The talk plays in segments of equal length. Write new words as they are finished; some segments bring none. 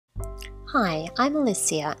Hi, I'm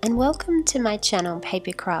Alicia and welcome to my channel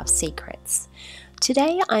Papercraft Secrets.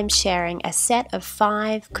 Today I'm sharing a set of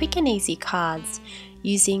 5 quick and easy cards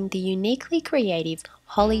using the uniquely creative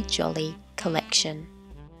Holly Jolly collection.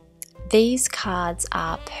 These cards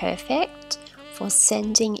are perfect for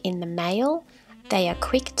sending in the mail. They are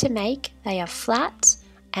quick to make, they are flat,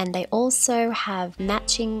 and they also have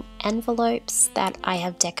matching envelopes that I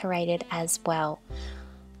have decorated as well.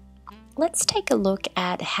 Let's take a look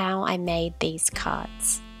at how I made these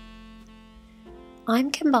cards.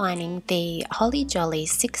 I'm combining the Holly Jolly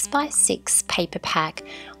 6x6 paper pack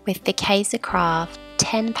with the Craft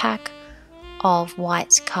 10 pack of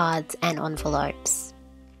white cards and envelopes.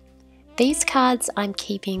 These cards I'm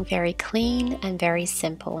keeping very clean and very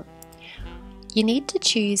simple. You need to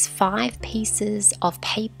choose 5 pieces of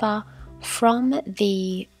paper from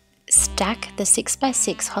the stack, the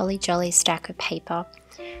 6x6 Holly Jolly stack of paper.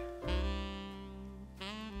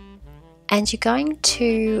 And you're going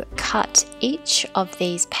to cut each of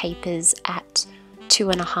these papers at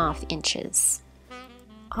 2.5 inches.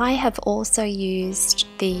 I have also used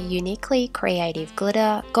the uniquely creative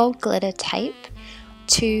gold glitter tape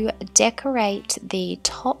to decorate the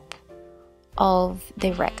top of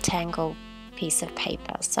the rectangle piece of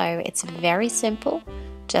paper. So it's very simple,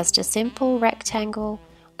 just a simple rectangle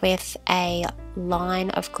with a line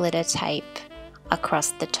of glitter tape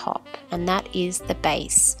across the top, and that is the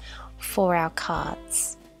base for our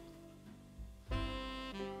cards.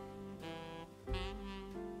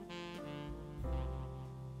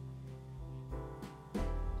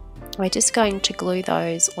 We're just going to glue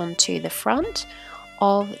those onto the front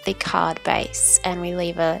of the card base, and we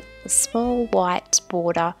leave a small white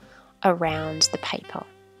border around the paper.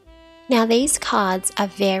 Now these cards are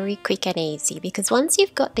very quick and easy because once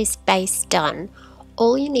you've got this base done,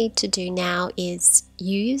 all you need to do now is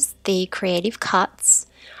use the creative cuts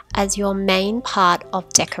as your main part of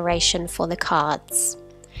decoration for the cards.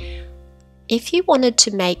 If you wanted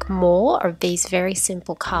to make more of these very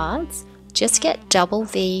simple cards, just get double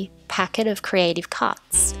the packet of creative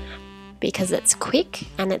cuts because it's quick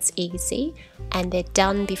and it's easy and they're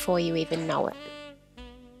done before you even know it.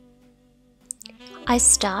 I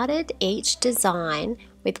started each design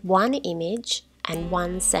with one image and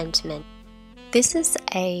one sentiment. This is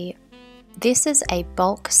a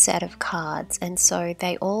bulk set of cards, and so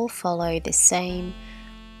they all follow the same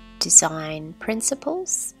design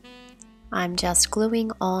principles. I'm just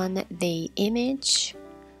gluing on the image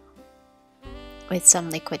with some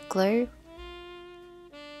liquid glue.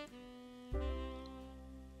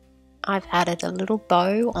 I've added a little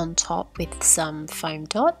bow on top with some foam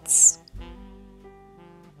dots.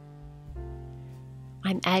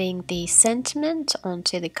 I'm adding the sentiment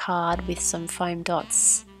onto the card with some foam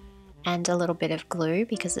dots and a little bit of glue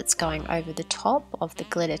because it's going over the top of the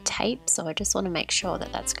glitter tape, so I just want to make sure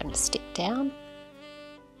that that's going to stick down.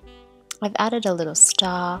 I've added a little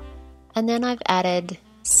star, and then I've added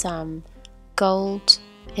some gold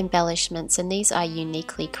embellishments, and these are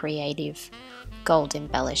uniquely creative gold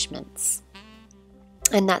embellishments.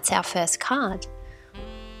 And that's our first card.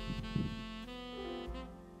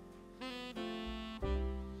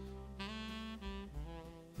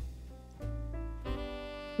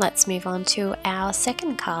 Let's move on to our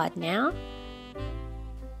second card now.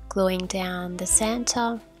 Gluing down the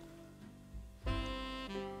center.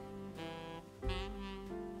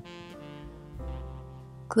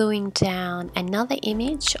 Gluing down another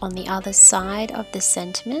image on the other side of the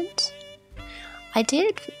sentiment. I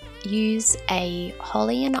did use a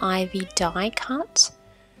holly and ivy die cut,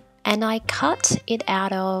 and I cut it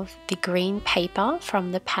out of the green paper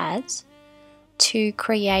from the pad to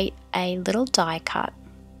create a little die cut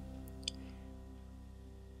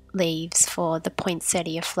leaves for the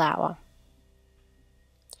poinsettia flower.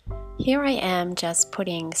 Here I am just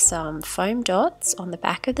putting some foam dots on the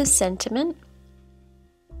back of the sentiment.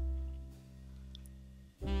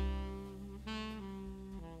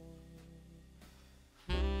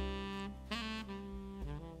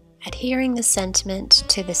 Adhering the sentiment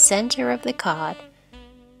to the center of the card.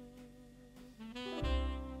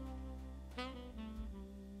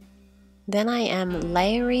 Then I am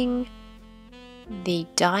layering the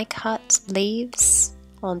die cut leaves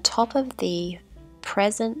on top of the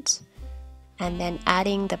present and then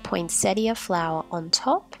adding the poinsettia flower on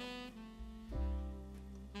top.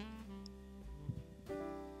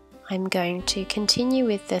 I'm going to continue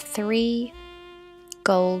with the 3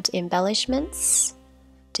 gold embellishments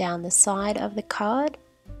down the side of the card.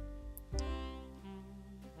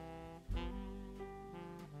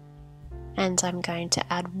 And I'm going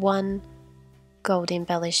to add 1 gold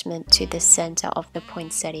embellishment to the center of the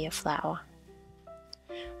poinsettia flower.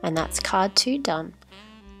 And that's card 2 done.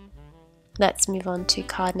 Let's move on to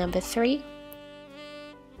card number 3.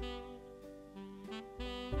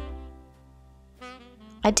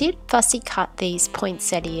 I did fussy cut these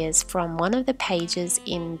poinsettias from one of the pages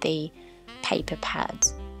in the paper pad.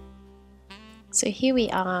 So here we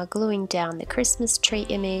are gluing down the Christmas tree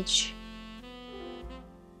image,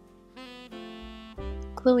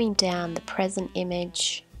 gluing down the present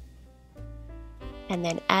image, and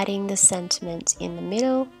then adding the sentiment in the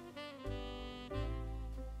middle.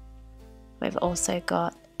 We've also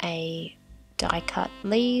got a die cut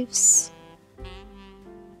leaves.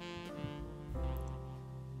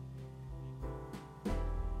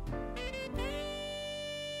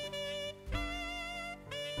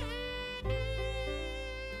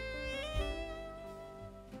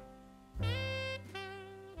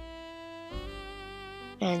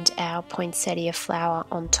 And our poinsettia flower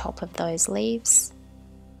on top of those leaves.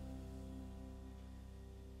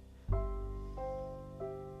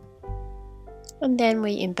 And then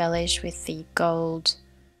we embellish with the gold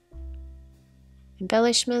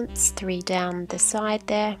embellishments, 3 down the side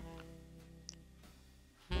there,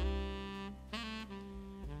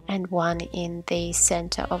 and 1 in the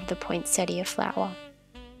center of the poinsettia flower.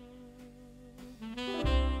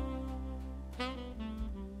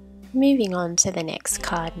 Moving on to the next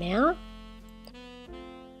card now,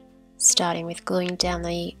 starting with gluing down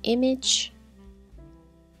the image.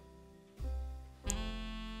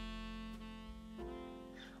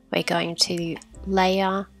 We're going to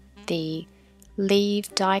layer the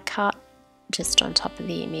leaf die cut just on top of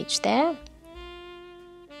the image there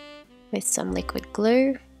with some liquid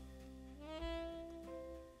glue.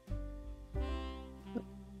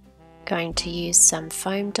 Going to use some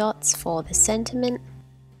foam dots for the sentiment.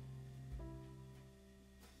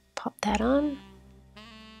 Pop that on.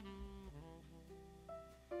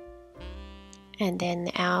 And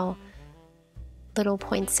then our little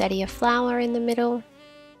poinsettia flower in the middle.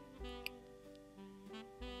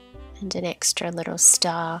 And an extra little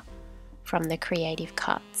star from the creative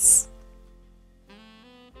cuts.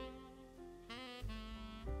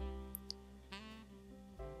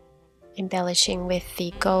 Embellishing with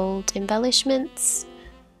the gold embellishments.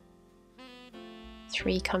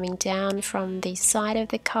 3 coming down from the side of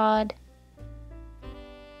the card.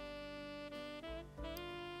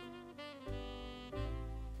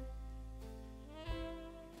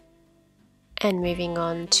 And moving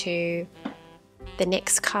on to the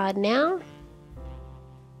next card now.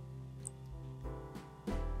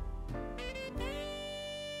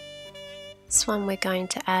 This one we're going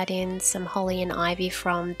to add in some holly and ivy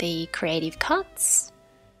from the creative cuts.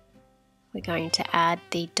 We're going to add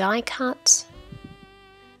the die cut,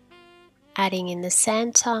 adding in the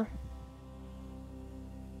Santa,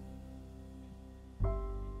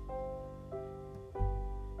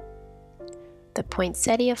 the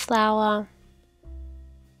poinsettia flower,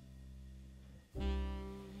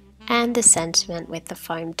 and the sentiment with the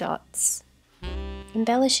foam dots.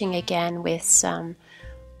 Embellishing again with some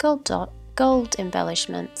gold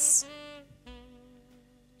embellishments.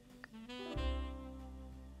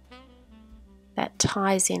 That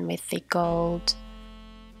ties in with the gold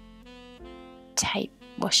tape,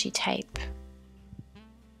 washi tape.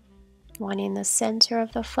 1 in the center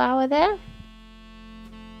of the flower there.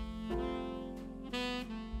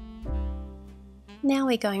 Now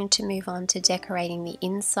we're going to move on to decorating the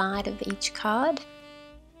inside of each card.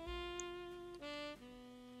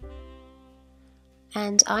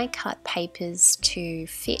 And I cut papers to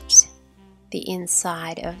fit the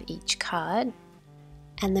inside of each card,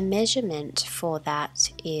 and the measurement for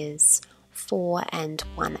that is 4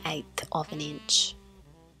 1/8 of an inch.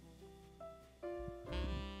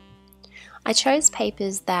 I chose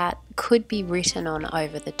papers that could be written on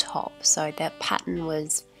over the top, so that pattern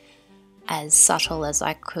was as subtle as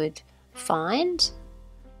I could find,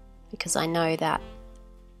 because I know that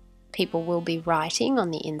people will be writing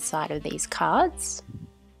on the inside of these cards.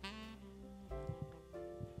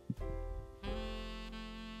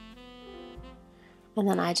 And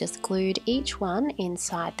then I just glued each one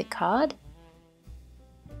inside the card.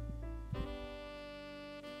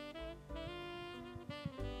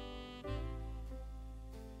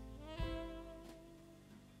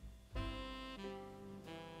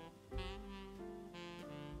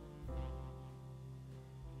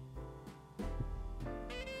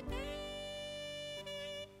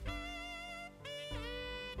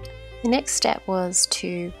 The next step was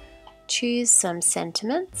to choose some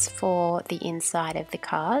sentiments for the inside of the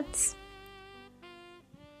cards,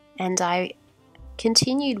 and I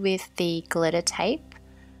continued with the glitter tape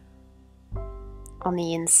on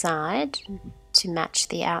the inside to match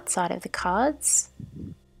the outside of the cards.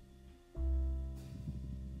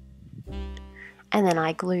 and then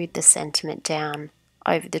I glued the sentiment down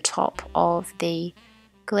over the top of the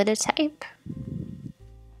glitter tape.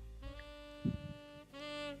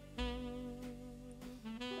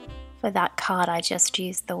 For that card I just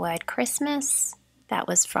used the word Christmas. That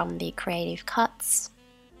was from the Creative Cuts.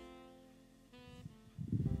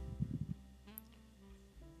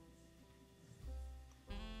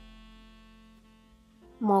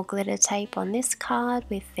 More glitter tape on this card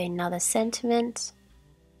with another sentiment.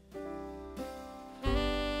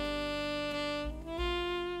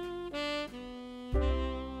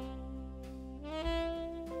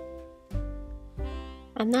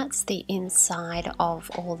 And that's the inside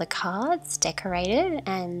of all the cards decorated,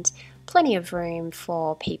 and plenty of room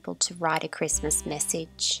for people to write a Christmas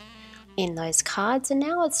message in those cards. And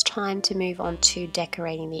now it's time to move on to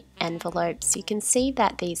decorating the envelopes. You can see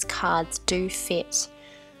that these cards do fit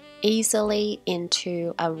easily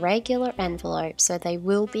into a regular envelope, so they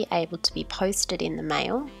will be able to be posted in the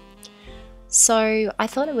mail. So I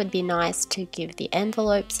thought it would be nice to give the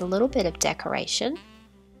envelopes a little bit of decoration.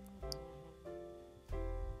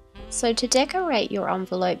 So to decorate your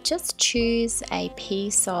envelope, just choose a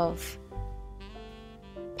piece of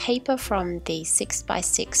paper from the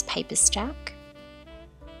 6x6 paper stack.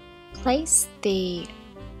 Place the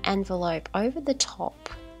envelope over the top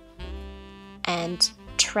and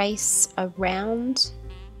trace around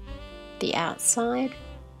the outside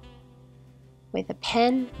with a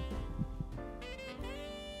pen.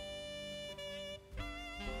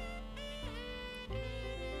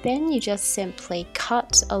 Then you just simply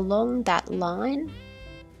cut along that line .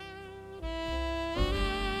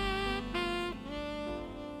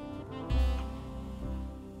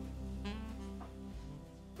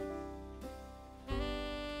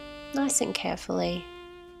 Nice and carefully.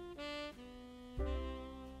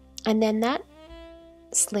 And then that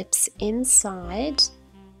slips inside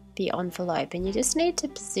the envelope, and you just need to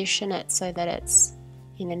position it so that it's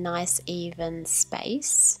in a nice even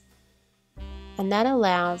space. And that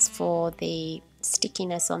allows for the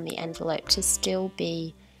stickiness on the envelope to still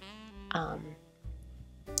be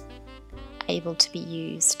able to be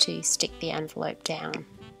used to stick the envelope down.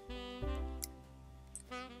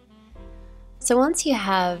 So once you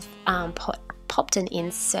have popped an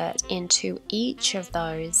insert into each of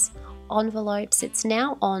those envelopes, it's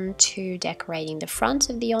now on to decorating the front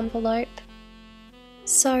of the envelope.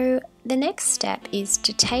 So the next step is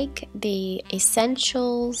to take the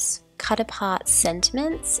essentials cut apart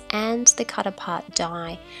sentiments and the cut apart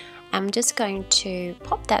die. I'm just going to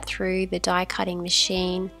pop that through the die cutting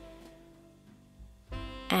machine,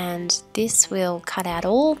 and this will cut out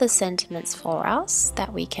all the sentiments for us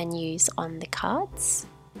that we can use on the cards.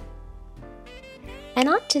 And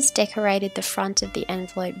I've just decorated the front of the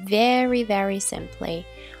envelope very simply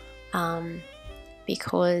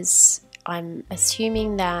because I'm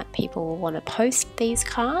assuming that people will want to post these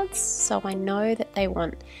cards, so I know that they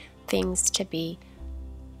want things to be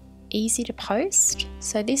easy to post.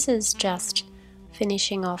 So this is just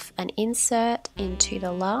finishing off an insert into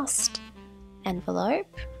the last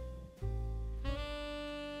envelope.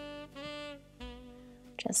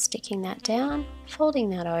 Just sticking that down, folding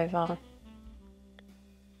that over.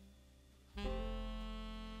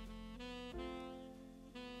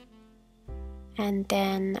 And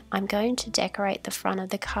then I'm going to decorate the front of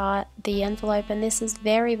the envelope, and this is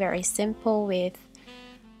very simple, with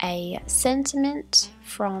a sentiment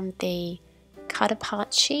from the cut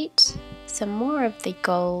apart sheet, some more of the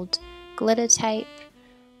gold glitter tape,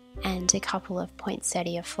 and a couple of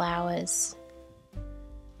poinsettia flowers,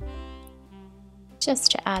 just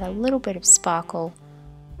to add a little bit of sparkle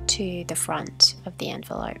to the front of the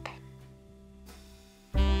envelope.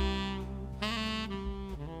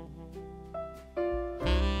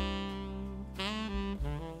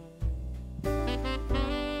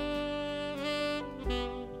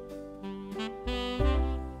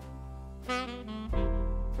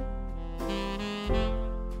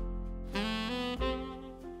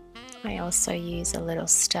 I also use a little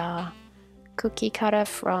star cookie cutter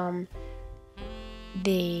from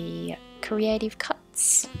the Creative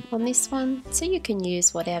Cuts on this one, so you can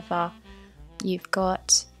use whatever you've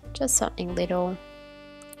got, just something little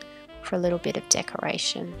for a little bit of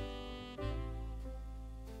decoration.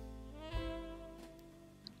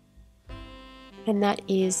 And that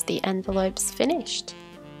is the envelopes finished.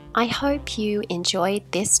 I hope you enjoyed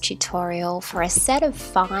this tutorial for a set of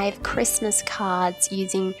 5 Christmas cards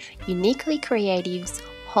using Uniquely Creative's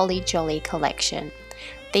Holly Jolly collection.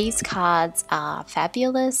 These cards are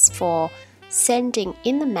fabulous for sending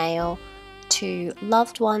in the mail to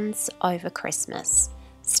loved ones over Christmas.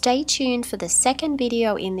 Stay tuned for the second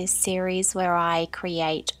video in this series where I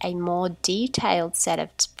create a more detailed set of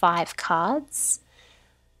 5 cards.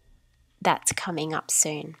 That's coming up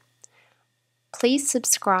soon. Please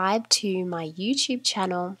subscribe to my YouTube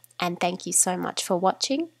channel, and thank you so much for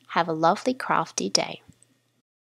watching. Have a lovely crafty day.